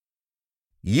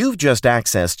You've just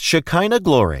accessed Shekinah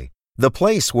Glory, the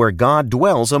place where God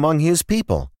dwells among His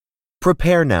people.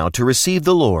 Prepare now to receive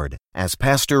the Lord as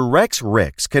Pastor Rex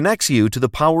Ricks connects you to the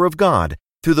power of God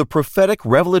through the prophetic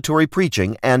revelatory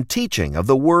preaching and teaching of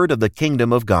the Word of the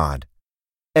Kingdom of God.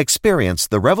 Experience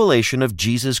the revelation of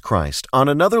Jesus Christ on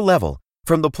another level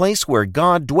from the place where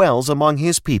God dwells among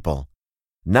His people.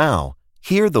 Now,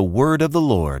 hear the word of the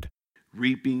Lord.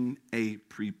 Reaping a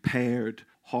prepared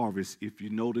harvest. If you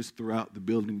notice throughout the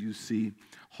building, you see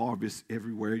harvest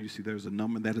everywhere. You see there's a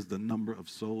number. That is the number of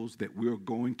souls that we're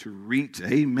going to reach.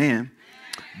 Amen.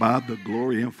 By the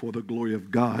glory and for the glory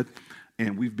of God.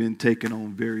 And we've been taking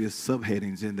on various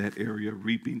subheadings in that area,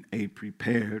 reaping a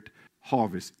prepared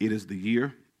harvest. It is the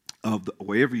year of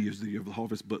every year is the year of the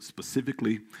harvest, but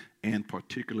specifically and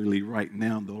particularly right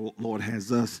now, the Lord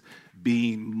has us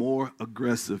being more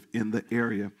aggressive in the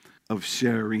area of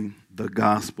sharing the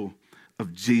gospel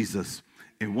of Jesus.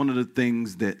 And one of the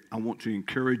things that I want to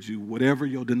encourage you, whatever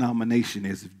your denomination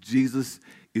is, if Jesus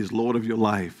is Lord of your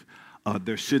life,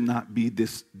 there should not be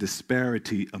this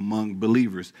disparity among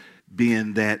believers,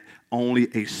 being that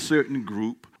only a certain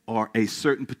group or a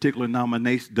certain particular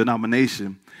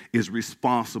denomination is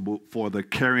responsible for the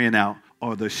carrying out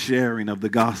or the sharing of the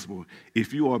gospel.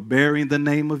 If you are bearing the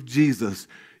name of Jesus,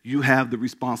 you have the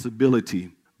responsibility,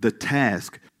 the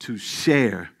task to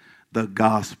share the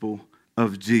gospel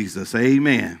of Jesus.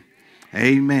 Amen.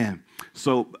 Amen.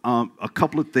 So a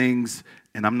couple of things,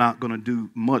 and I'm not going to do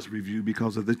much review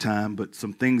because of the time, but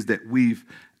some things that we've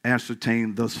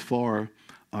ascertained thus far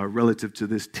relative to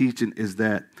this teaching is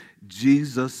that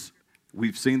Jesus,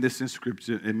 we've seen this in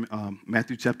Scripture in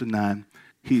Matthew chapter 9.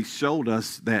 He showed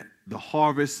us that the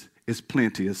harvest is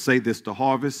plenteous. Say this, the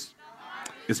harvest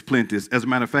is plenteous. As a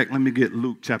matter of fact, let me get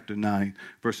Luke chapter 9,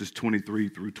 verses 23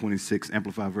 through 26,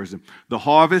 Amplified Version. The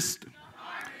harvest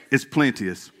is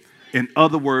plenteous. In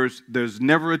other words, there's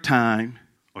never a time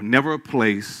or never a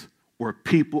place where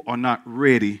people are not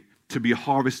ready to be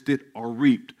harvested or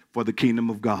reaped for the kingdom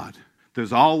of God.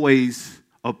 There's always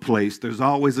a place, there's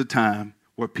always a time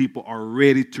where people are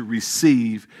ready to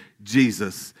receive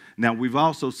Jesus. Now, we've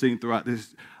also seen throughout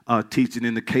this teaching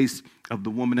in the case of the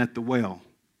woman at the well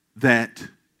that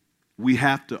we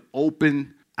have to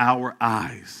open our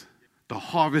eyes. The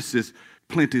harvest is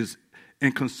plenteous.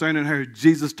 And concerning her,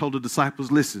 Jesus told the disciples,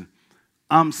 listen,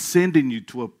 I'm sending you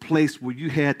to a place where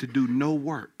you had to do no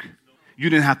work.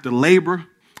 You didn't have to labor.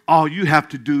 All you have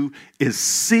to do is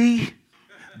see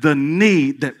the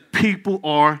need that people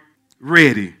are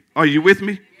ready. Are you with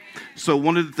me? So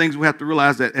one of the things we have to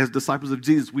realize that as disciples of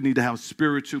Jesus, we need to have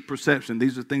spiritual perception.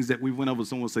 These are things that we went over.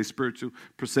 Someone say spiritual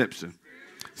perception.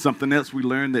 Something else we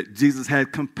learned that Jesus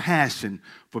had compassion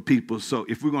for people. So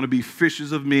if we're going to be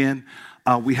fishers of men,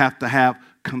 we have to have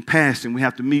compassion. We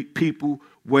have to meet people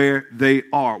where they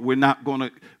are. We're not going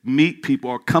to meet people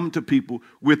or come to people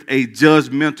with a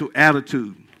judgmental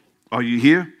attitude. Are you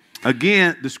here?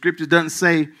 Again, the scripture doesn't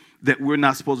say that we're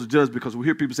not supposed to judge, because we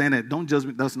hear people saying that, don't judge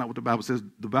me. That's not what the Bible says.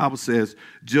 The Bible says,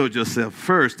 judge yourself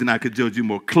first, then I could judge you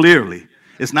more clearly.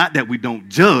 It's not that we don't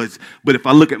judge, but if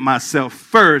I look at myself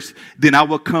first, then I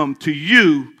will come to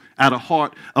you out of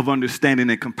heart of understanding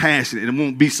and compassion, and it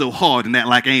won't be so hard and act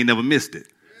like I ain't never missed it.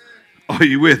 Are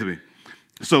you with me?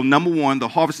 So number one, the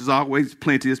harvest is always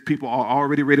plenteous. People are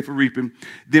already ready for reaping.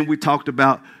 Then we talked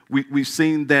about, we've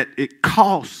seen that it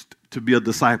costs to be a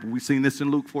disciple. We've seen this in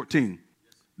Luke 14,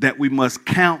 that we must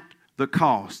count the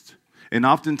cost. And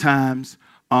oftentimes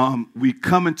we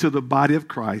come into the body of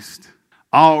Christ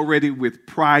already with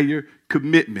prior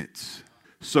commitments.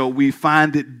 So we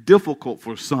find it difficult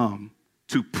for some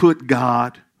to put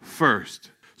God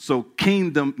first. So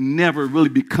kingdom never really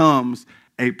becomes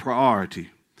a priority.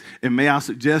 And may I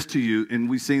suggest to you, and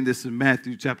we've seen this in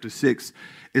Matthew chapter 6,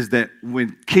 is that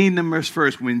when kingdom is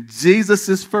first, when Jesus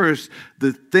is first,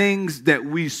 the things that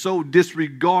we so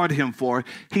disregard him for,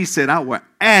 he said, I will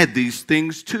add these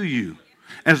things to you.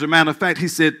 As a matter of fact, he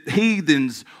said,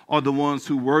 heathens are the ones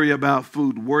who worry about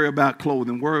food, worry about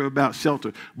clothing, worry about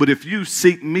shelter. But if you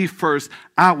seek me first,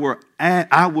 I will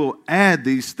add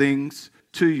these things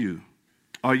to you.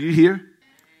 Are you here?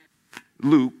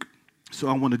 Luke. So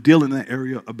I want to deal in that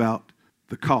area about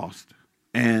the cost.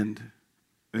 And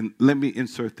let me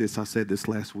insert this. I said this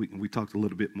last week, and we talked a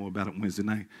little bit more about it Wednesday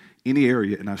night. Any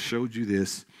area, and I showed you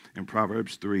this in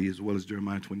Proverbs 3 as well as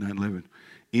Jeremiah 29:11.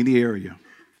 Any area.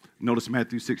 Notice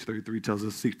Matthew 6:33 tells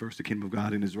us, seek first the kingdom of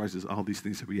God and his righteousness. All these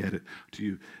things will be added to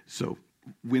you. So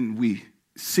when we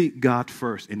seek God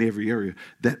first in every area,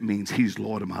 that means he's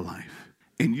Lord of my life.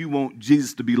 And you want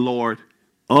Jesus to be Lord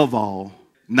of all,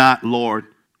 not Lord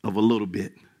of a little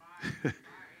bit.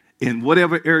 In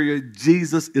whatever area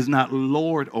Jesus is not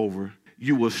Lord over,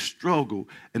 you will struggle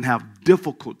and have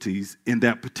difficulties in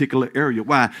that particular area.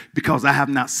 Why? Because I have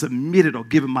not submitted or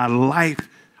given my life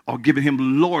or given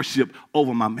him lordship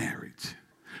over my marriage,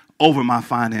 over my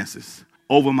finances,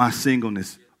 over my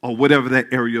singleness, or whatever that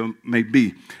area may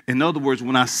be. In other words,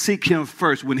 when I seek him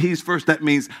first, when he's first, that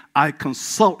means I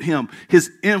consult him.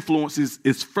 His influence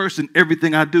is first in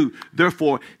everything I do.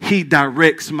 Therefore, he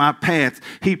directs my paths.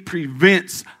 He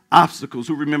prevents obstacles.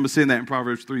 Who remember saying that in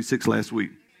Proverbs 3:6 last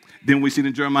week? Then we see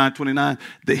in Jeremiah 29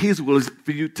 that his will is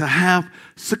for you to have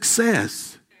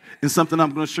success. And something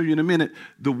I'm going to show you in a minute.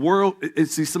 The world,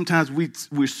 see, sometimes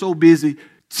we're so busy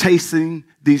chasing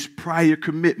these prior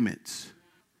commitments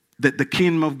that the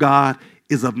kingdom of God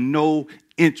is of no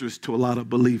interest to a lot of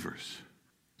believers.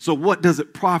 So what does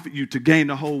it profit you to gain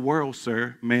the whole world,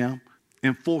 sir, ma'am,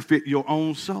 and forfeit your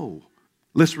own soul?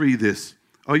 Let's read this.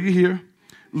 Are you here?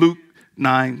 Luke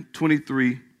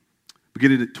 9:23.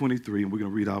 Beginning at 23, and we're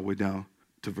going to read all the way down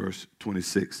to verse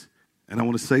 26. And I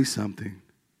want to say something.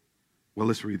 Well,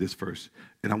 let's read this first.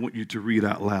 And I want you to read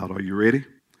out loud. Are you ready?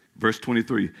 Verse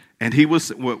 23. And he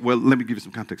was, well, let me give you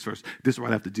some context first. This is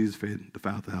right after Jesus fed the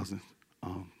 5,000,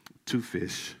 2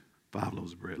 fish, 5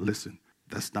 loaves of bread. Listen,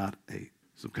 that's not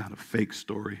some kind of fake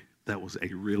story. That was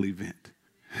a real event.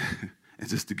 And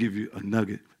just to give you a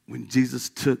nugget, when Jesus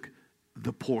took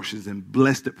the portions and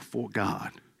blessed it before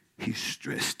God, he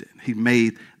stressed it. He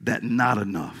made that not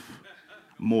enough,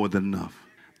 more than enough.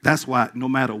 That's why no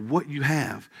matter what you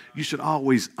have, you should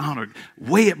always honor,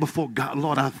 weigh it before God.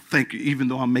 Lord, I thank you, even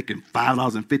though I'm making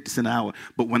 $5.50 an hour.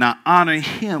 But when I honor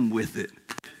him with it,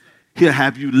 he'll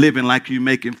have you living like you're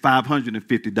making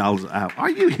 $550 an hour. Are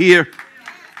you here?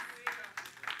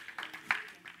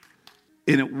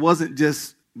 And it wasn't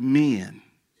just men.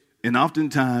 And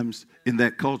oftentimes in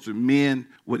that culture, men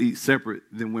would eat separate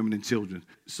than women and children.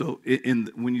 So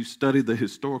when you study the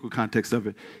historical context of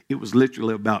it, it was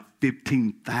literally about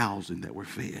 15,000 that were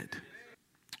fed.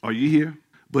 Are you here?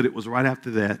 But it was right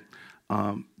after that,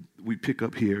 we pick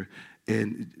up here.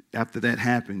 And after that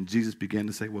happened, Jesus began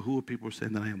to say, well, who are people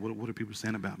saying that I am? What are people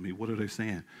saying about me? What are they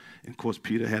saying? And of course,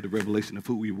 Peter had the revelation of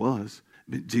who he was.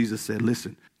 But Jesus said,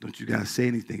 listen, don't you guys say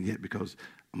anything yet because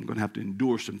I'm going to have to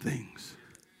endure some things.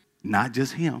 Not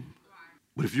just him,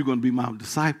 but if you're going to be my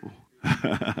disciple,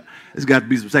 there's got to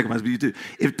be some sacrifice for you too.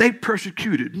 If they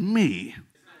persecuted me,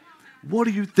 what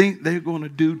do you think they're going to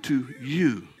do to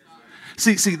you?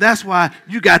 See, that's why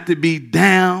you got to be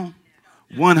down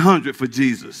 100 for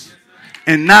Jesus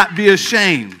and not be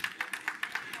ashamed.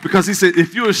 Because he said,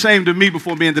 if you're ashamed of me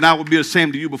before men, then I will be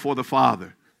ashamed of you before the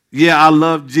Father. Yeah, I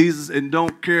love Jesus and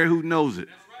don't care who knows it.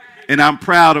 And I'm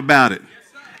proud about it.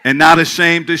 And not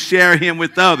ashamed to share him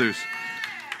with others.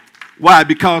 Why?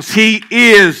 Because he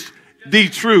is the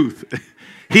truth.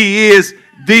 He is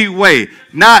the way.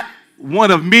 Not one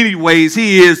of many ways.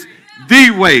 He is the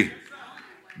way.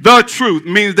 The truth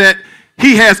means that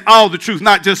he has all the truth,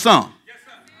 not just some.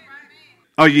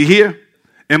 Are you here?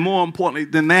 And more importantly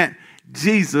than that,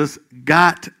 Jesus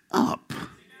got up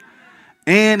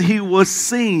and he was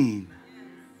seen.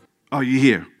 Are you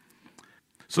here?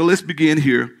 So let's begin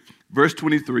here. Verse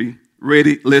 23,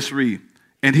 ready, let's read.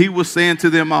 And he was saying to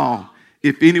them all,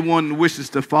 if anyone wishes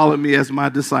to follow me as my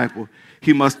disciple,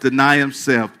 he must deny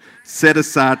himself, set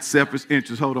aside selfish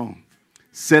interests. Hold on.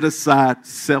 Set aside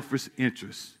selfish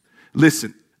interests.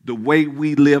 Listen, the way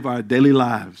we live our daily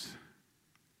lives,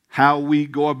 how we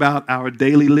go about our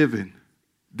daily living,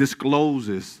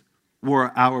 discloses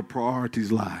where our priorities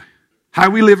lie. How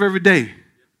we live every day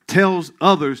tells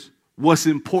others what's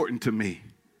important to me.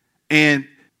 And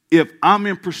if I'm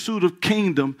in pursuit of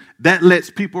kingdom, that lets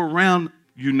people around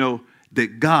you know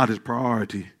that God is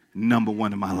priority number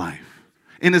one in my life.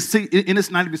 And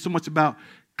it's not even so much about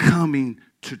coming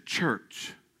to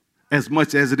church as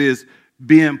much as it is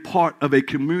being part of a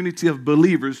community of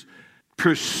believers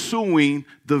pursuing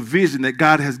the vision that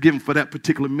God has given for that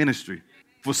particular ministry.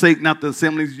 Forsake not the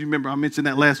assemblies. You remember I mentioned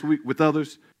that last week with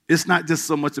others. It's not just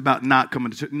so much about not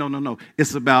coming to church. No.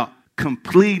 It's about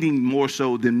completing more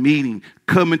so than meeting,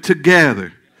 coming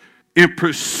together in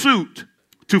pursuit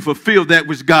to fulfill that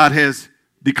which God has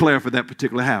declared for that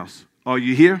particular house. Are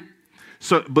you here?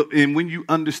 And when you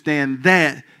understand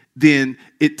that, then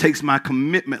it takes my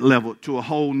commitment level to a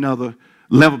whole nother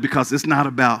level because it's not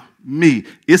about me.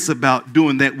 It's about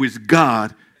doing that which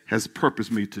God has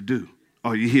purposed me to do.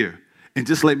 Are you here? And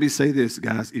just let me say this,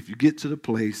 guys. If you get to the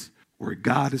place where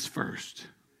God is first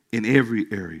in every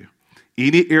area,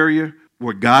 any area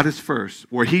where God is first,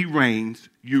 where he reigns,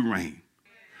 you reign.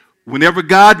 Whenever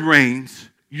God reigns,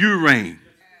 you reign.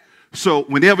 So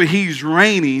whenever he's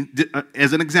reigning,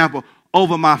 as an example,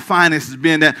 over my finances,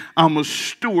 being that I'm a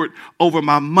steward over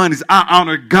my monies. I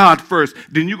honor God first.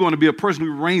 Then you're going to be a person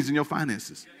who reigns in your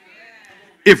finances.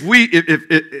 If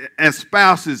as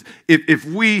spouses, if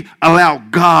we allow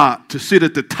God to sit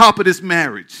at the top of this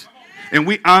marriage and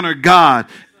we honor God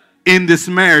in this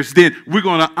marriage, then we're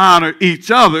going to honor each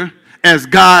other as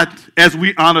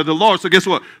we honor the Lord. So guess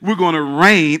what? We're going to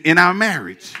reign in our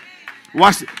marriage.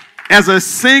 Watch it. As a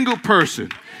single person,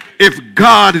 if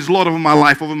God is Lord over my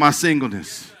life, over my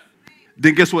singleness,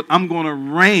 then guess what? I'm going to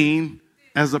reign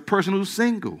as a person who's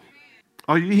single.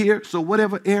 Are you here? So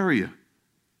whatever area,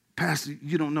 Pastor,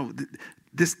 you don't know,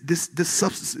 this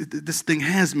substance, this thing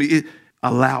has me.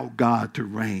 Allow God to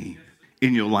reign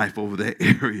in your life over that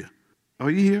area. Are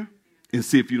you here? And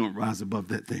see if you don't rise above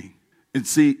that thing. And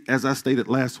see, as I stated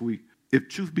last week, if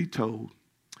truth be told,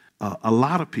 a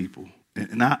lot of people,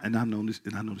 and I know this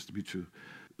to be true,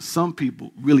 some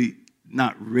people really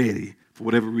not ready for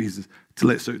whatever reasons to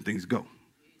let certain things go.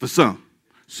 For some.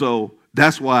 So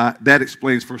that's why that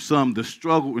explains for some the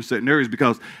struggle in certain areas,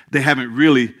 because they haven't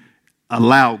really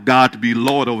allowed God to be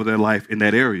Lord over their life in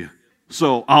that area.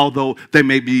 So although they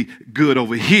may be good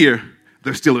over here,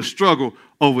 there's still a struggle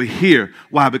over here.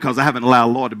 Why? Because I haven't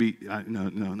allowed Lord to be,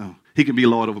 no. He can be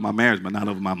Lord over my marriage, but not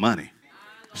over my money.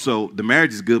 So the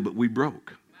marriage is good, but we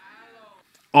broke.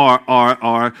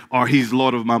 Or he's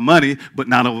Lord over my money, but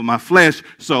not over my flesh.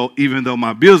 So even though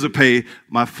my bills are paid,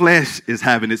 my flesh is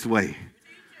having its way.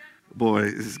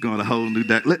 Boy, this is going a whole new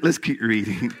day. Let's keep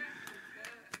reading.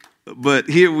 But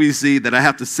here we see that I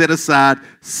have to set aside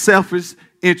selfish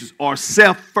interest or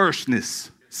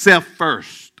self-firstness,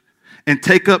 self-first, and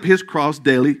take up his cross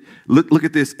daily. Look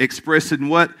at this, expressing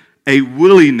what? A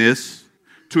willingness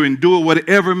to endure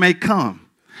whatever may come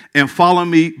and follow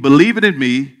me, believing in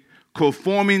me,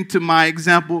 conforming to my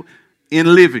example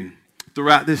in living.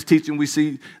 Throughout this teaching, we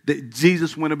see that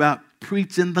Jesus went about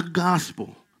preaching the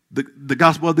gospel, the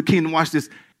gospel of the kingdom, watch this,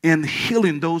 and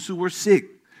healing those who were sick.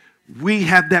 We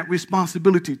have that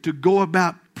responsibility to go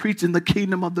about preaching the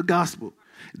kingdom of the gospel.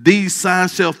 These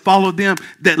signs shall follow them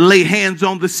that lay hands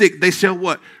on the sick. They shall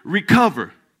what?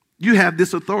 Recover. You have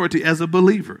this authority as a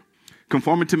believer.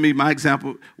 Conforming to me, my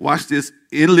example, watch this,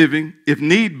 in living, if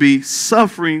need be,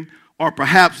 suffering or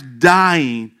perhaps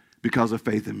dying because of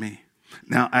faith in me.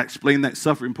 Now, I explained that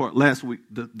suffering part last week.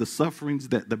 The sufferings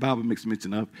that the Bible makes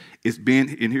mention of is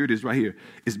being, and here it is right here,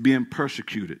 it's being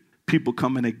persecuted. People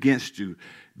coming against you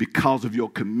because of your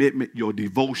commitment, your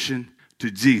devotion to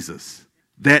Jesus.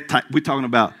 That type, we're talking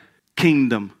about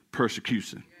kingdom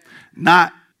persecution.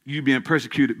 Not you being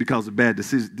persecuted because of bad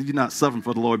decisions. Did you not suffer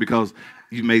for the Lord because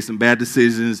you made some bad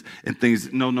decisions and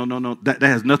things? No. That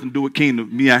has nothing to do with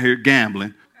kingdom. Me out here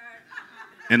gambling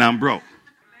and I'm broke.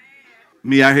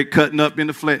 Me out here cutting up in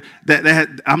the flesh.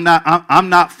 I'm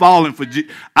not falling for the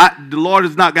Lord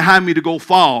is not behind me to go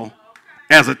fall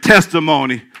as a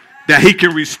testimony that he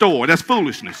can restore. That's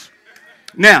foolishness.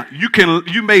 Now,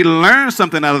 you may learn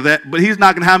something out of that, but he's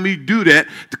not going to have me do that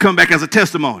to come back as a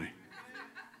testimony.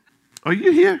 Are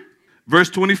you here? Verse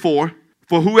 24,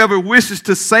 for whoever wishes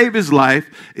to save his life,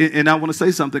 and I want to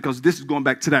say something because this is going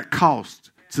back to that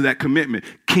cost, to that commitment,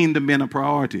 kingdom being a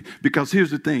priority. Because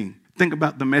here's the thing. Think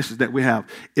about the message that we have.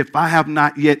 If I have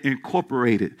not yet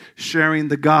incorporated sharing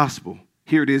the gospel,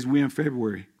 here it is, we're in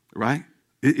February, right?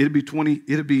 It'll be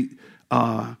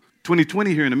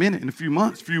 2020 here in a minute, in a few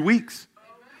months, few weeks.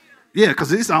 Yeah,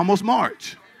 because it's almost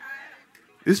March.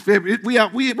 It's February. We're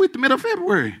at the middle of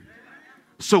February.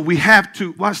 So we have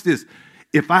to, watch this.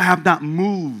 If I have not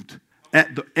moved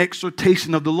at the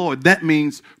exhortation of the Lord, that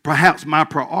means perhaps my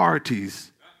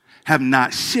priorities have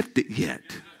not shifted yet.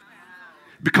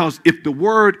 Because if the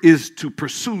word is to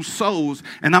pursue souls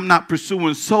and I'm not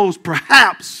pursuing souls,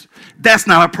 perhaps that's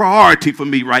not a priority for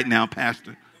me right now,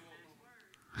 Pastor.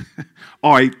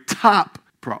 Or a top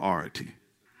priority.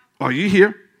 Are you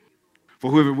here? For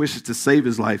whoever wishes to save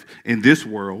his life in this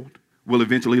world will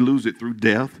eventually lose it through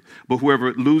death. But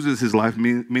whoever loses his life,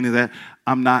 meaning that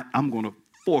I'm going to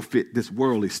forfeit this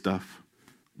worldly stuff.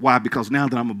 Why? Because now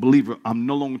that I'm a believer, I'm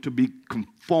no longer to be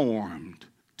conformed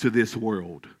to this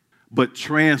world, but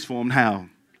transformed how?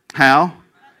 How?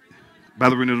 By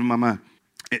the renewal of my mind.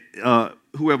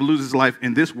 Whoever loses his life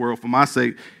in this world for my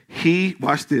sake, he,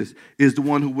 watch this, is the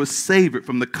one who was saved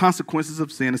from the consequences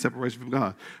of sin and separation from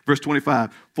God. Verse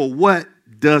 25, for what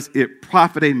does it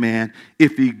profit a man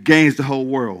if he gains the whole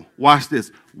world? Watch this,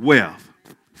 wealth,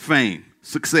 fame,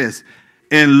 success,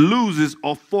 and loses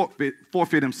or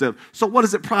forfeit himself. So what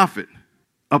does it profit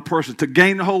a person to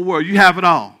gain the whole world? You have it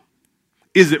all.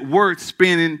 Is it worth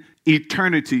spending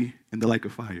eternity in the lake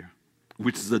of fire,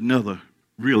 which is another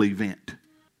real event?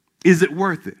 Is it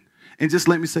worth it? And just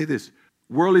let me say this.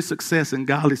 Worldly success and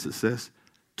godly success,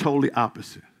 totally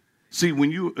opposite. See,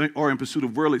 when you are in pursuit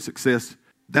of worldly success,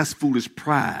 that's foolish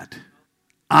pride.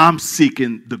 I'm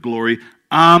seeking the glory.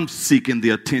 I'm seeking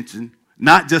the attention,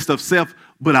 not just of self,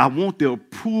 but I want the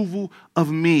approval of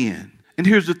men. And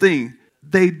here's the thing,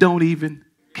 they don't even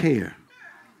care.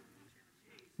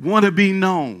 Want to be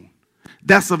known.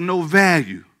 That's of no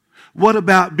value. What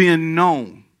about being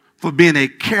known for being a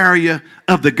carrier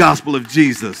of the gospel of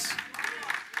Jesus?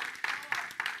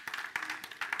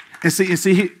 And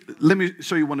see, let me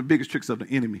show you one of the biggest tricks of the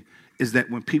enemy is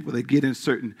that when people, they get in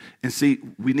certain, and see,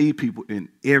 we need people in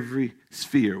every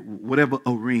sphere, whatever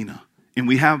arena. And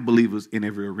we have believers in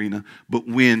every arena. But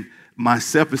when my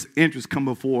selfish interests come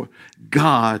before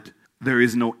God, there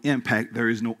is no impact, there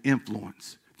is no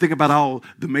influence. Think about all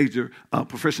the major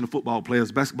professional football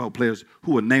players, basketball players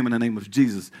who are naming the name of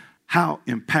Jesus. How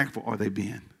impactful are they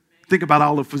being? Think about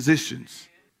all the physicians,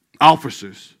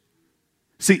 officers.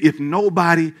 See, if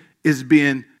nobody is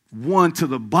being won to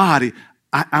the body,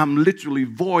 I'm literally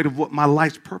void of what my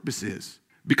life's purpose is.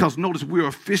 Because notice, we're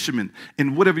a fisherman,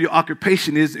 and whatever your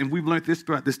occupation is, and we've learned this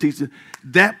throughout this teaching,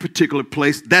 that particular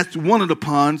place, that's one of the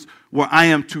ponds where I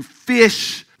am to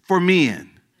fish for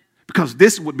men. Because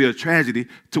this would be a tragedy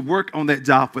to work on that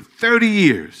job for 30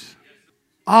 years.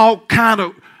 All kind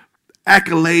of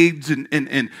accolades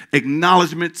and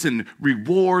acknowledgments and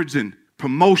rewards and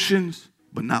promotions,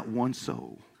 but not one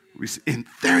soul. In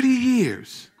 30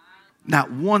 years,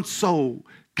 not one soul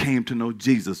came to know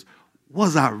Jesus.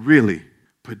 Was I really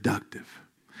productive?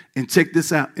 And check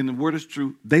this out. And the word is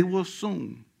true. They will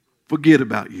soon forget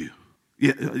about you.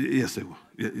 Yes, they will.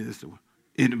 Yes, they will.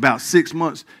 In about 6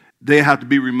 months, they have to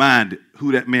be reminded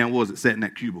who that man was that sat in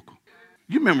that cubicle.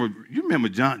 You remember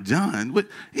John? What?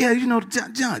 Yeah, you know,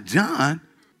 John.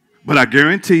 But I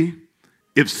guarantee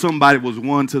if somebody was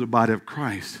won to the body of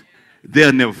Christ,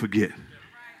 they'll never forget.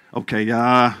 Okay,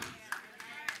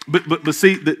 but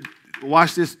see,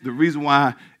 watch this. The reason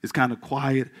why it's kind of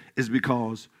quiet is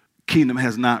because kingdom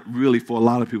has not really, for a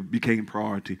lot of people, became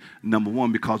priority. Number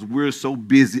one, because we're so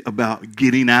busy about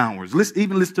getting ours.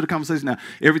 Even listen to the conversation now.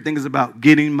 Everything is about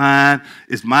getting mine.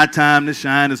 It's my time to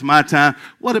shine. It's my time.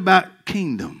 What about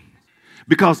kingdom?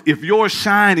 Because if your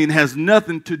shining has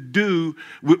nothing to do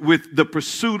with the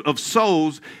pursuit of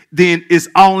souls, then it's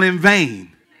all in vain.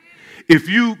 If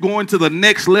you go into the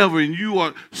next level and you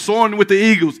are soaring with the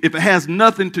eagles, if it has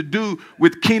nothing to do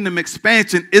with kingdom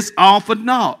expansion, it's all for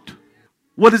naught.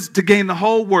 What is to gain the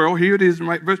whole world? Here it is,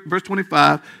 right? Verse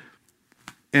 25,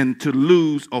 and to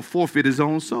lose or forfeit his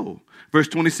own soul. Verse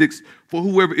 26, for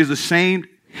whoever is ashamed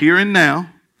here and now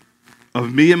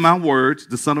of me and my words,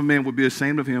 the Son of Man will be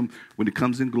ashamed of him when he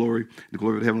comes in glory, the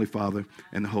glory of the Heavenly Father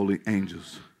and the holy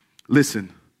angels.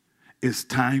 Listen, it's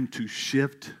time to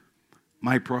shift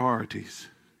my priorities.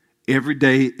 Every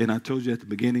day, and I told you at the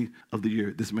beginning of the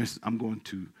year, this message, I'm going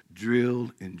to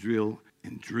drill and drill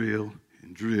and drill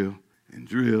and drill and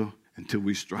drill until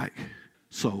we strike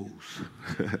souls.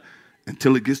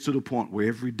 Until it gets to the point where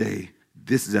every day,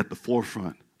 this is at the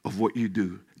forefront of what you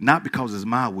do. Not because it's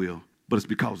my will, but it's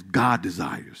because God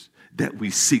desires that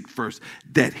we seek first,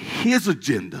 that his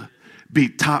agenda be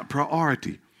top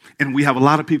priority. And we have a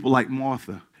lot of people like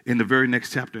Martha. In the very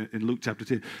next chapter, in Luke chapter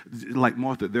 10, like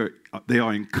Martha, they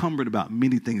are encumbered about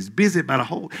many things, busy about a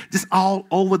whole, just all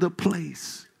over the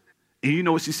place. And you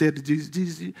know what she said to Jesus?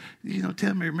 Jesus,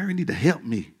 tell Mary need to help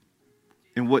me.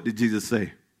 And what did Jesus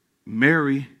say?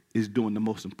 Mary is doing the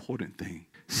most important thing.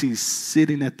 She's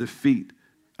sitting at the feet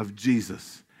of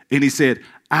Jesus. And he said,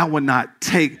 I will not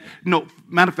take, no,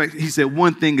 matter of fact, he said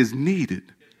one thing is needed,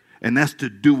 and that's to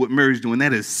do what Mary's doing.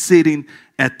 That is sitting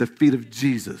at the feet of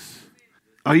Jesus.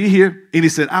 Are you here? And he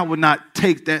said, I will not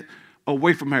take that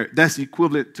away from her. That's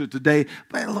equivalent to today.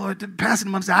 But Lord, the pastor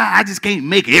must say, I just can't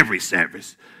make every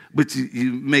service. But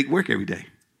you make work every day.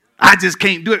 I just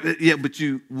can't do it. Yeah, but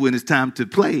when it's time to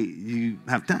play, you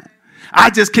have time. I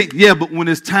just can't. Yeah, but when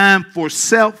it's time for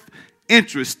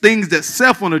self-interest, things that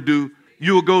self want to do,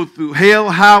 you will go through hell,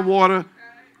 high water,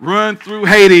 run through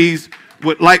Hades,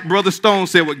 with, like Brother Stone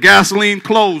said, with gasoline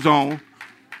clothes on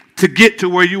to get to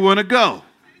where you want to go.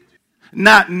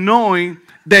 Not knowing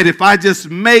that if I just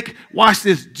watch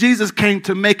this, Jesus came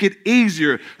to make it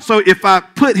easier. So if I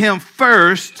put him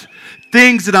first,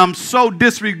 things that I'm so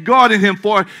disregarding him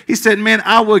for, he said, man,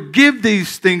 I will give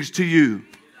these things to you.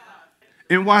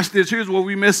 And watch this. Here's where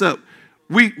we mess up.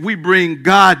 We bring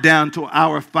God down to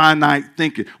our finite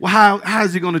thinking. Well, how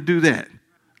is he going to do that?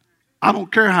 I don't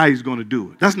care how he's going to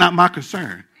do it. That's not my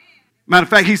concern. Matter of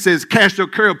fact, he says, cast your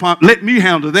care upon, let me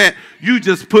handle that. You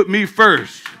just put me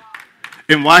first.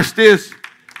 And watch this.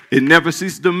 It never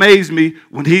ceases to amaze me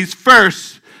when he's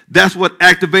first That's what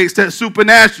activates that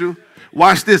supernatural.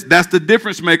 Watch this. That's the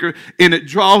difference maker. And it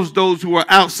draws those who are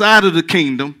outside of the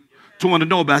kingdom to want to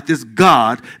know about this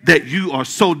God that you are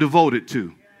so devoted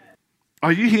to.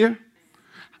 Are you here?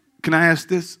 Can I ask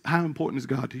this? How important is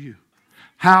God to you?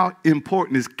 How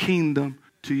important is kingdom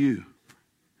to you?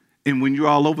 And when you're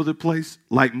all over the place,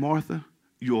 like Martha,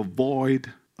 you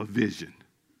avoid a vision.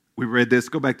 We read this.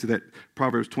 Go back to that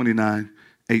Proverbs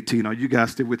 29:18. Are you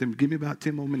guys still with him? Give me about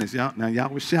 10 more minutes. Y'all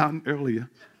were shouting earlier.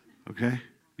 Okay?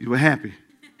 You were happy.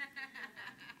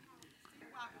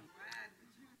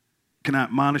 Can I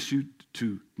admonish you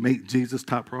to make Jesus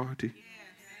top priority?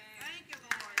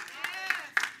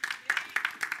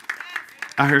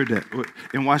 I heard that.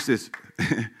 And watch this.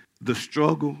 The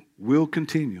struggle will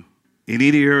continue in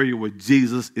any area where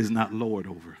Jesus is not Lord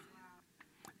over.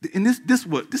 And this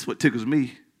what tickles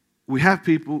me. We have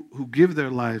people who give their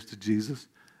lives to Jesus,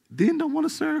 then don't want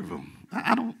to serve him.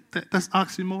 That's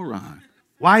oxymoron.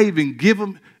 Why even give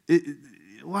him?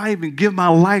 Why even give my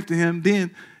life to him,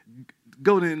 then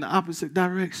go in the opposite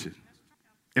direction?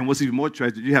 And what's even more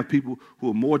tragic, you have people who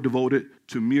are more devoted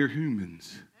to mere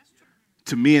humans,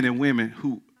 to men and women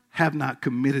who have not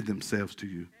committed themselves to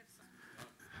you.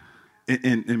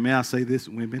 And may I say this,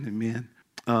 women and men,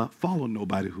 follow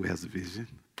nobody who has a vision.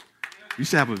 You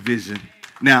should have a vision.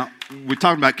 Now, we're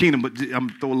talking about kingdom, but I'm going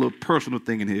to throw a little personal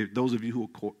thing in here. Those of you who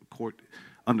are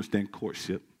understand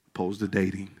courtship, opposed to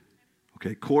dating.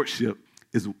 Okay, courtship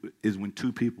is when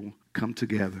two people come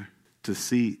together to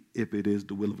see if it is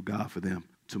the will of God for them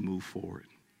to move forward.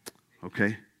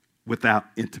 Okay, without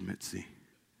intimacy.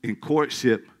 In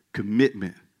courtship,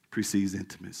 commitment precedes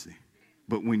intimacy.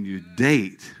 But when you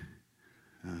date,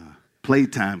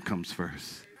 playtime comes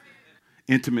first.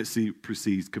 Intimacy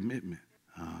precedes commitment.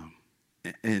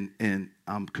 And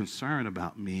I'm concerned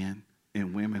about men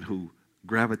and women who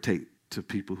gravitate to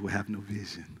people who have no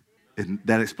vision. And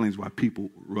that explains why people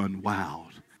run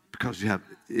wild. Because you have,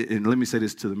 and let me say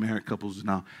this to the married couples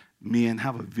now, men,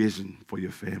 have a vision for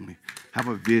your family. Have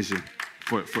a vision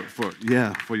for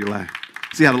your life.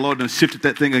 See how the Lord done shifted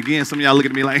that thing again? Some of y'all look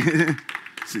at me like,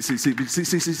 see.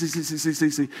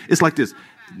 It's like this.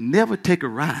 Never take a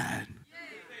ride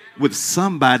with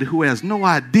somebody who has no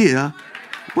idea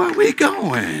where we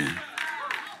going.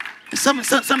 Some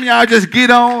of y'all just get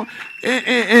on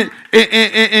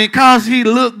and cause he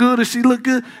look good or she look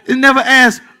good and never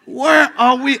ask, where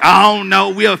are we? I don't know.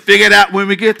 We'll figure it out when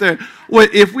we get there. Well,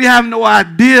 if we have no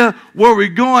idea where we're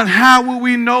going, how will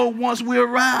we know once we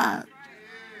arrive?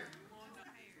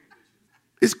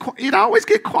 It always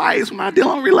get quiet when I deal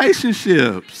on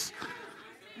relationships.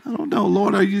 I don't know.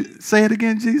 Lord, say it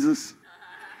again, Jesus?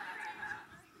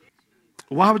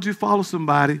 Why would you follow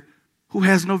somebody who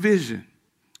has no vision?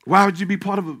 Why would you be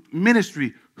part of a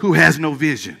ministry who has no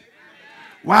vision?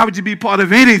 Why would you be part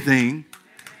of anything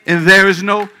and there is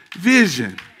no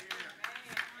vision?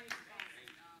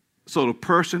 So the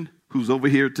person who's over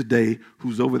here today,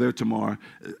 who's over there tomorrow,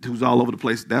 who's all over the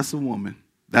place, that's a woman,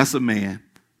 that's a man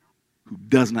who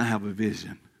does not have a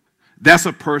vision. That's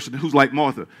a person who's like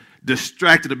Martha,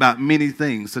 distracted about many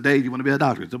things. Today you want to be a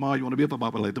doctor. Tomorrow you want to be a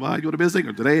football player. Tomorrow you want to be a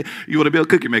singer. Today you want to be a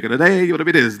cookie maker. Today you want to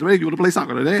be this. Today you want to play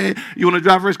soccer. Today you want to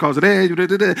drive race cars. Today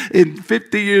and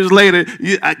 50 years later,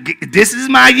 this is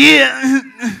my year.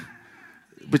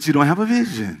 But you don't have a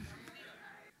vision.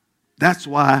 That's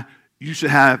why you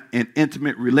should have an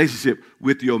intimate relationship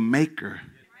with your maker,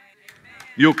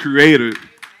 your creator,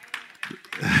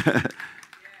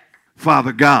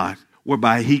 Father God,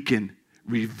 whereby he can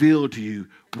reveal to you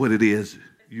what it is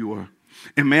you are.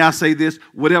 And may I say this,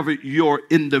 whatever your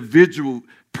individual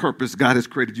purpose God has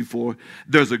created you for,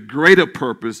 there's a greater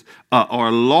purpose or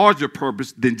a larger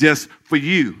purpose than just for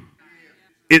you.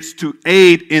 It's to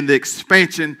aid in the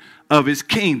expansion of his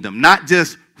kingdom, not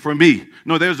just for me.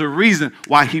 No, there's a reason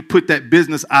why he put that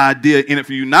business idea in it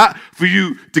for you. Not for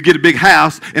you to get a big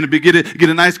house and get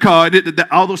a nice car.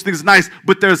 All those things are nice,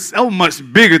 but there's so much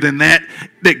bigger than that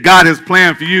God has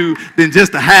planned for you than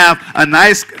just to have a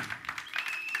nice.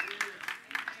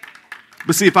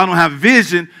 But see, if I don't have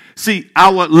vision, I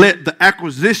would let the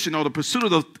acquisition or the pursuit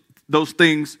of those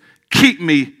things keep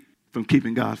me from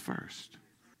keeping God first.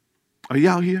 Are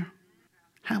y'all here?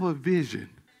 Have a vision.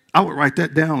 I would write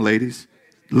that down, ladies.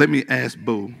 Let me ask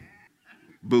Bo,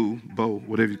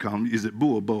 whatever you call him. Is it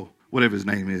Boo or Bo? Whatever his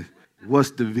name is.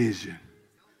 What's the vision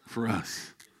for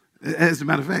us? As a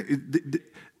matter of fact,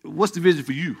 what's the vision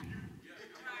for you?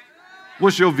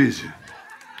 What's your vision?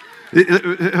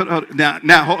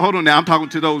 Now, hold on. Now, I'm talking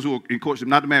to those who are in courtship,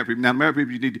 not the married people. Now, the married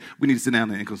people, we need to sit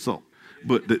down and consult.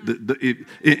 But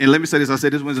and let me say this. I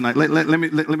said this Wednesday night.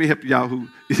 Let me help y'all who.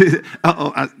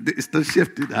 It's the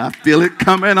shifted. I feel it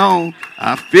coming on.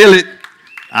 I feel it.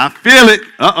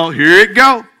 Here it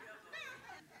go.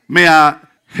 May I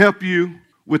help you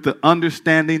with the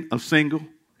understanding of single?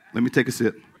 Let me take a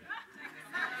sip.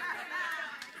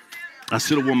 I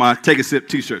should have worn my Take a Sip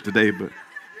t-shirt today, but.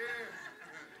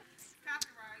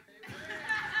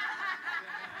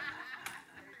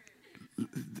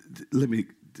 Let me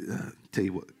tell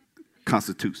you what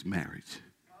constitutes marriage.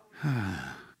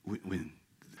 When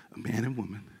a man and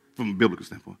woman, from a biblical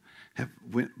standpoint, have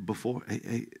went before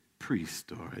a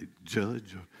priest or a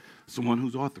judge or someone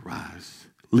who's authorized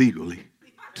legally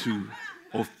to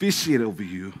officiate over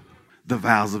you the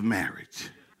vows of marriage.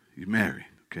 You marry,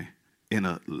 okay, in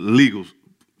a legal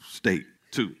state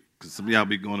too. Because some of y'all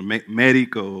be going to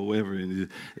Medico or whatever. And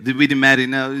did we marry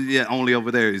now? Yeah, only over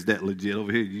there is that legit.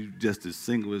 Over here, you just as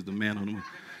single as the man on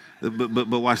the moon.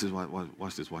 But watch this. Watch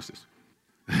this.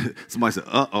 Somebody said,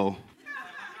 "Uh-oh,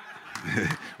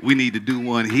 we need to do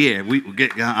one here. We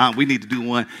need to do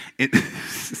one."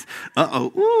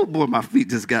 Uh-oh, ooh, boy, my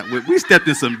feet just got wet. We stepped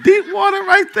in some deep water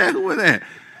right there. Who was that?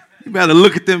 You better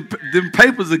look at them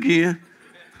papers again.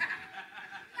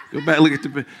 Go back and look at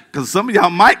the, because some of y'all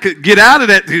might could get out of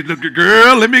that.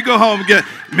 Girl, let me go home and get,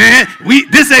 man,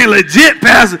 this ain't legit,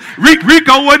 Pastor.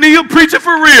 Rico wasn't even preaching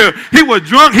for real. He was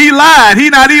drunk, he lied. He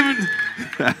not even.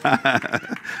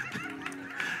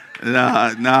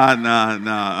 Nah.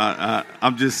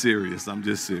 I'm just serious.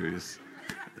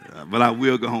 But I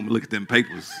will go home and look at them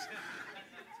papers.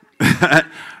 But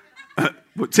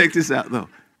check this out, though.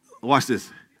 Watch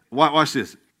this. Watch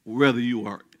this. Whether you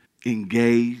are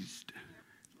engaged,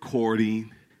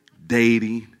 courting,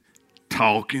 dating,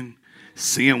 talking,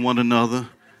 seeing one another,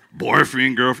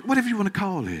 boyfriend, girlfriend, whatever you want to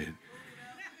call it.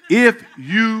 If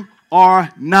you are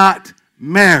not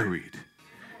married,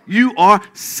 you are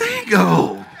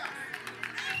single.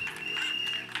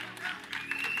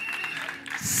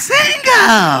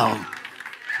 Single.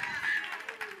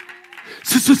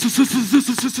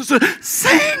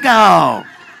 Single.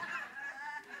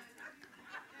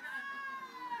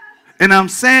 And I'm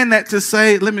saying that to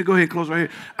say, let me go ahead and close right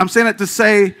here. I'm saying that to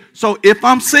say, so if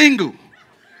I'm single,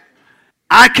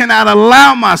 I cannot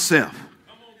allow myself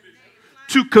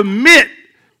to commit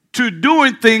to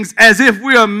doing things as if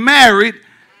we are married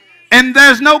and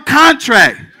there's no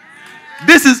contract.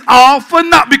 This is all for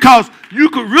naught, because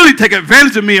you could really take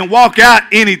advantage of me and walk out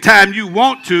anytime you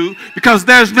want to, because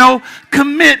there's no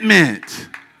commitment.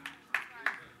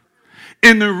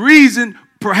 And the reason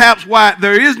perhaps why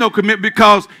there is no commitment,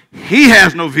 because he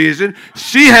has no vision,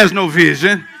 she has no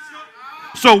vision,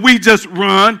 so we just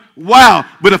run wild.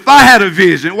 But if I had a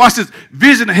vision, watch this,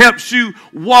 vision helps you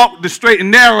walk the straight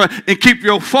and narrow and keep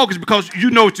your focus, because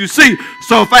you know what you see.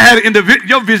 So if I had an individual,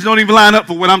 your vision don't even line up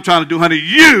for what I'm trying to do, honey.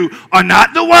 You are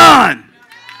not the one.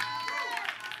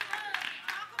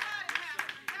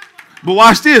 But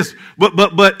watch this.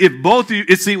 But if both of you,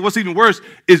 see, what's even worse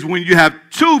is when you have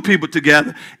two people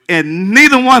together and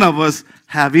neither one of us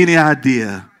have any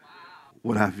idea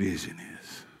what our vision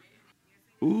is.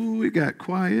 Ooh, it got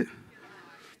quiet.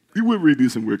 We will read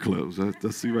this and we're closed. I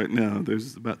see right now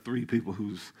there's about 3 people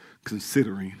who's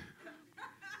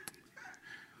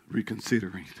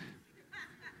reconsidering.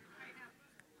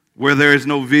 Where there is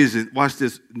no vision, watch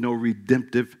this, no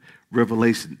redemptive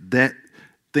revelation. That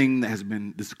thing that has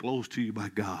been disclosed to you by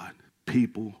God,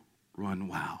 people run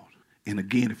wild. And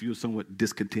again, if you're somewhat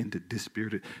discontented,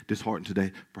 dispirited, disheartened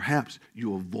today, perhaps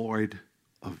you avoid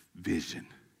a vision,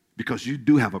 because you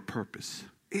do have a purpose.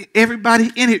 Everybody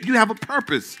in here, you have a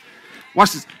purpose.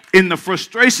 Watch this. And the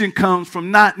frustration comes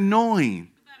from not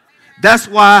knowing. That's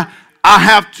why I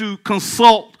have to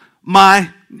consult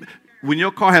when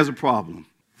your car has a problem,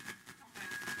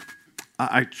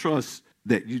 I trust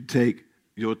that you take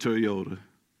your Toyota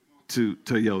to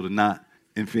Toyota, not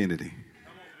Infinity.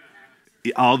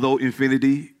 Although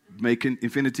Infinity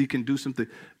can do something,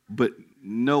 but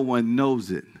no one knows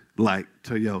it like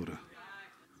Toyota.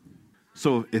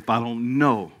 So if I don't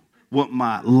know what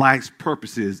my life's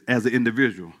purpose is as an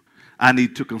individual, I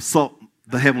need to consult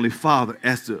the Heavenly Father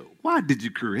as to, why did you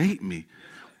create me?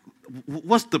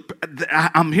 What's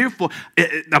I'm here for?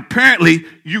 Apparently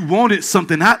you wanted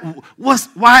something.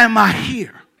 Why am I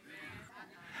here?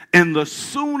 And the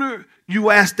sooner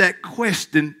you ask that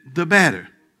question, the better.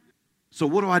 So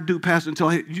what do I do, Pastor?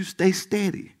 Until you stay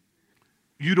steady.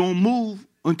 You don't move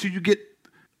until you get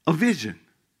a vision.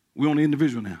 We're on the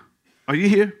individual now. Are you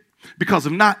here? Because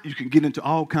if not, you can get into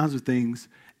all kinds of things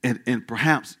and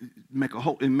perhaps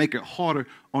make it harder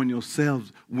on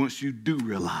yourselves once you do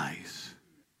realize.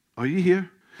 Are you here?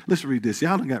 Let's read this.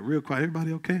 Y'all done got real quiet.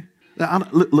 Everybody okay?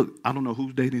 Look, I don't know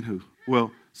who's dating who.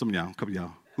 Well, some of y'all, a couple of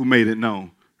y'all, who made it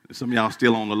known. Some of y'all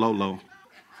still on the low.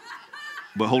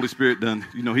 But Holy Spirit done,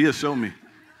 he'll show me.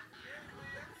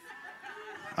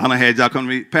 I done had y'all come to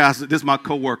me, Pastor, this is my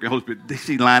co-worker. Holy Spirit,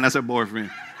 she lying, that's her boyfriend.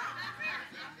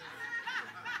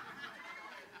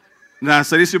 Now I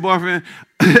say, this your boyfriend?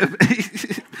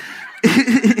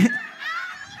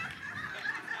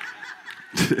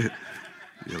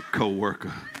 Your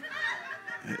co-worker.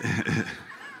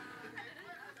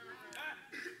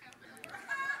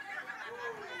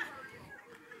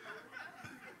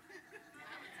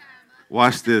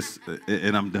 Watch this,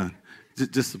 and I'm done.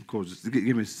 Just of course, just give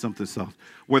me something soft.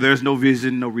 Where there's no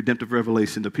vision, no redemptive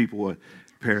revelation, the people will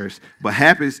perish. But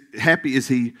happy is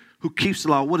he who keeps the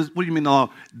law. What do you mean the law?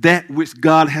 That which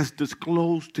God has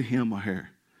disclosed to him or her.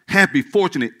 Happy,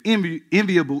 fortunate,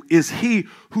 enviable is he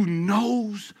who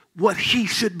knows what he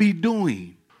should be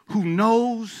doing. Who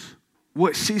knows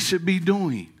what she should be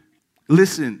doing.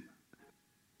 Listen,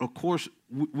 of course,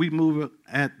 we move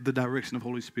at the direction of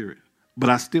Holy Spirit. But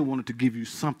I still wanted to give you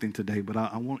something today, but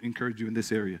I want to encourage you in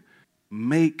this area.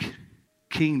 Make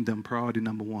kingdom priority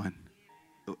number one.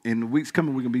 In the weeks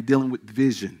coming, we're going to be dealing with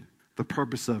vision, the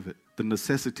purpose of it, the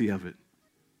necessity of it.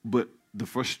 But the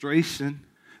frustration,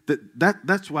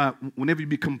 that's why whenever you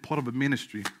become part of a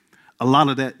ministry, a lot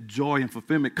of that joy and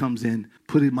fulfillment comes in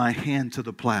putting my hand to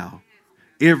the plow.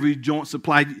 Every joint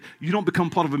supply. You don't become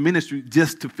part of a ministry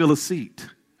just to fill a seat.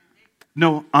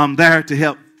 No, I'm there to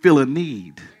help fill a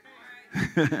need.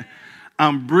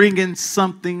 I'm bringing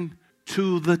something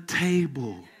to the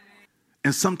table.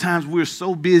 And sometimes we're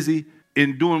so busy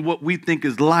in doing what we think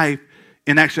is life.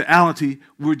 In actuality,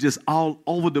 we're just all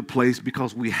over the place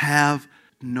because we have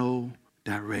no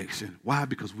direction. Why?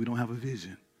 Because we don't have a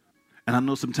vision. And I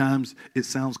know sometimes it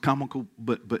sounds comical,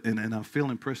 but I feel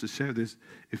impressed to share this.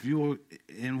 If you're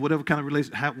in whatever kind of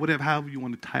relation, however you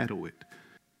want to title it,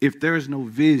 if there is no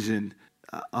vision,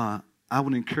 I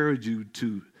would encourage you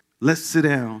to let's sit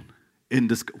down and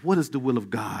discuss what is the will of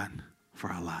God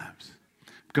for our lives.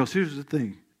 Because here's the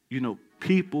thing,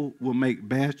 people will make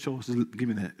bad choices. Give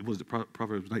me that. It was the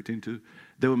Proverbs 19:2.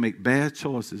 They will make bad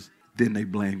choices, then they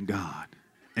blame God.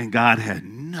 And God had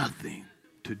nothing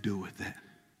to do with that.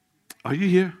 Are you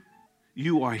here?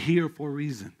 You are here for a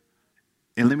reason.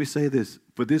 And let me say this.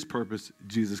 For this purpose,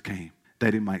 Jesus came,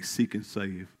 that he might seek and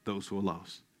save those who are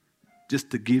lost. Just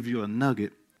to give you a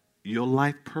nugget, your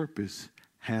life purpose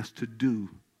has to do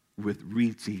with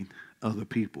reaching other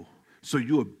people. So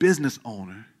you're a business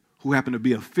owner who happen to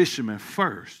be a fisherman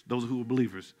first, those who are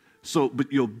believers.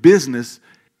 But your business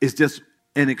is just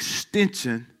an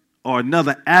extension or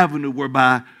another avenue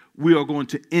whereby we are going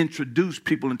to introduce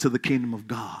people into the kingdom of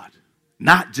God.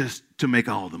 Not just to make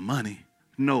all the money.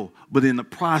 No, but in the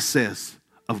process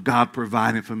of God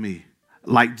providing for me.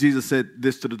 Like Jesus said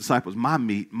this to the disciples, my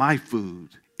meat, my food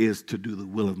is to do the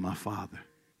will of my Father.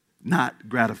 Not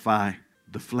gratify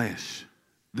the flesh.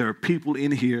 There are people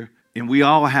in here, and we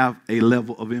all have a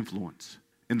level of influence.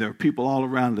 And there are people all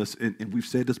around us, and we've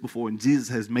said this before, and Jesus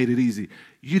has made it easy.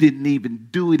 You didn't even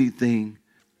do anything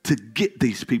to get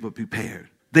these people prepared.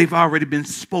 They've already been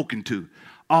spoken to.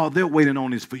 All they're waiting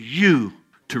on is for you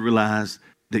to realize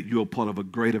that you're part of a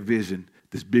greater vision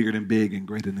that's bigger than big and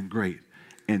greater than great.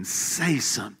 And say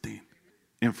something.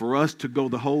 And for us to go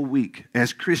the whole week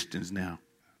as Christians now,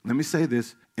 let me say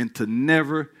this, and to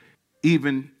never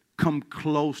even come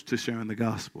close to sharing the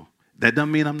gospel. That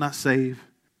doesn't mean I'm not saved.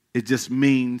 It just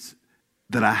means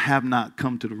that I have not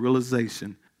come to the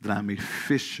realization that I'm a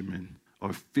fisherman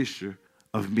or fisher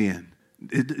of men.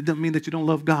 It doesn't mean that you don't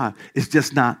love God. It's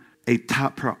just not a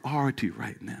top priority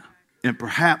right now. And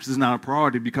perhaps it's not a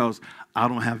priority because I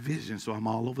don't have vision, so I'm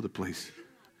all over the place.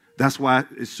 That's why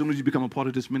as soon as you become a part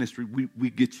of this ministry, we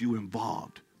get you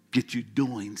involved, get you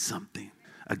doing something.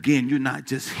 Again, you're not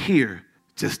just here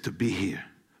just to be here,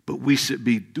 but we should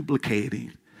be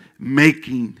duplicating,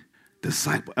 making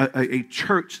disciples. A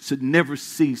church should never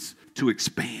cease to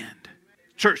expand.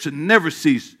 Church should never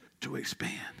cease to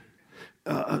expand.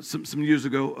 Some years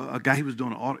ago, a guy, he was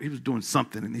doing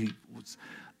something, and he was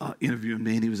interviewing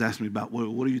me, and he was asking me about,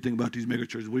 what do you think about these mega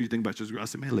churches? What do you think about churches? I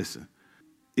said, man, listen,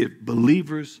 if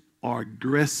believers are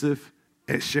aggressive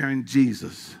at sharing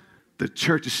Jesus, the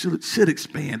churches should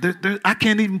expand. I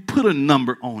can't even put a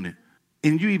number on it.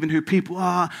 And you even hear people,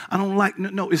 I don't like,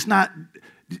 no, it's not.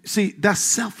 See, that's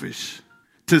selfish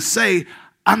to say,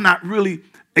 I'm not really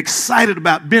excited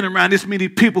about being around this many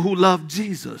people who love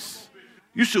Jesus.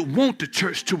 You should want the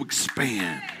church to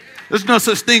expand. There's no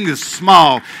such thing as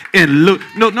small and look.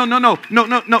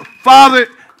 No. Father,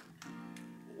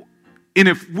 and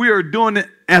if we are doing it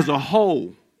as a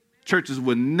whole, churches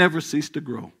will never cease to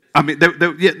grow. I mean,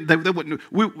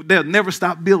 they'll never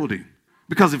stop building.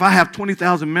 Because if I have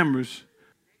 20,000 members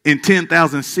and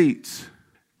 10,000 seats,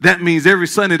 that means every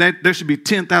Sunday there should be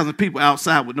 10,000 people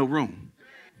outside with no room.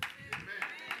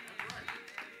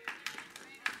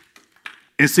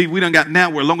 And see, we done got now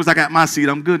where as long as I got my seat,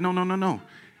 I'm good. No.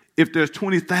 If there's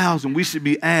 20,000, we should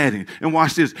be adding. And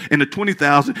watch this. In the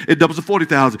 20,000, it doubles to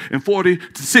 40,000. And 40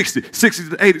 to 60, 60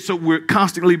 to 80. So we're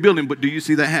constantly building. But do you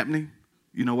see that happening?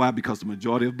 You know why? Because the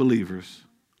majority of believers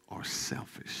are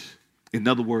selfish. In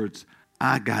other words,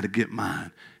 I got to get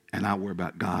mine, and I'll worry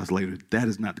about God's later. That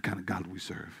is not the kind of God we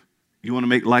serve. You want to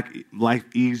make life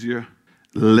easier?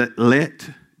 Let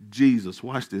Jesus,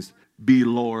 watch this, be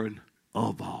Lord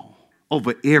of all,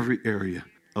 over every area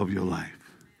of your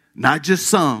life. Not just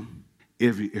some,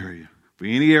 every area. For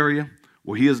any area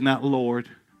where he is not Lord,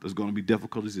 there's going to be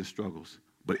difficulties and struggles.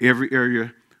 But every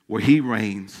area where he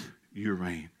reigns, you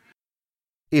reign.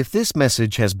 If this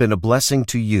message has been a blessing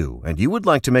to you and you would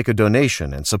like to make a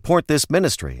donation and support this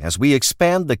ministry as we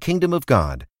expand the kingdom of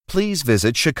God, please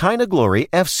visit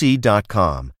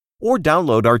ShekinahGloryFC.com or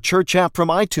download our church app from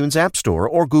iTunes App Store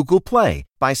or Google Play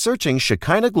by searching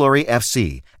Shekinah Glory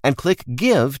FC and click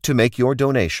Give to make your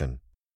donation.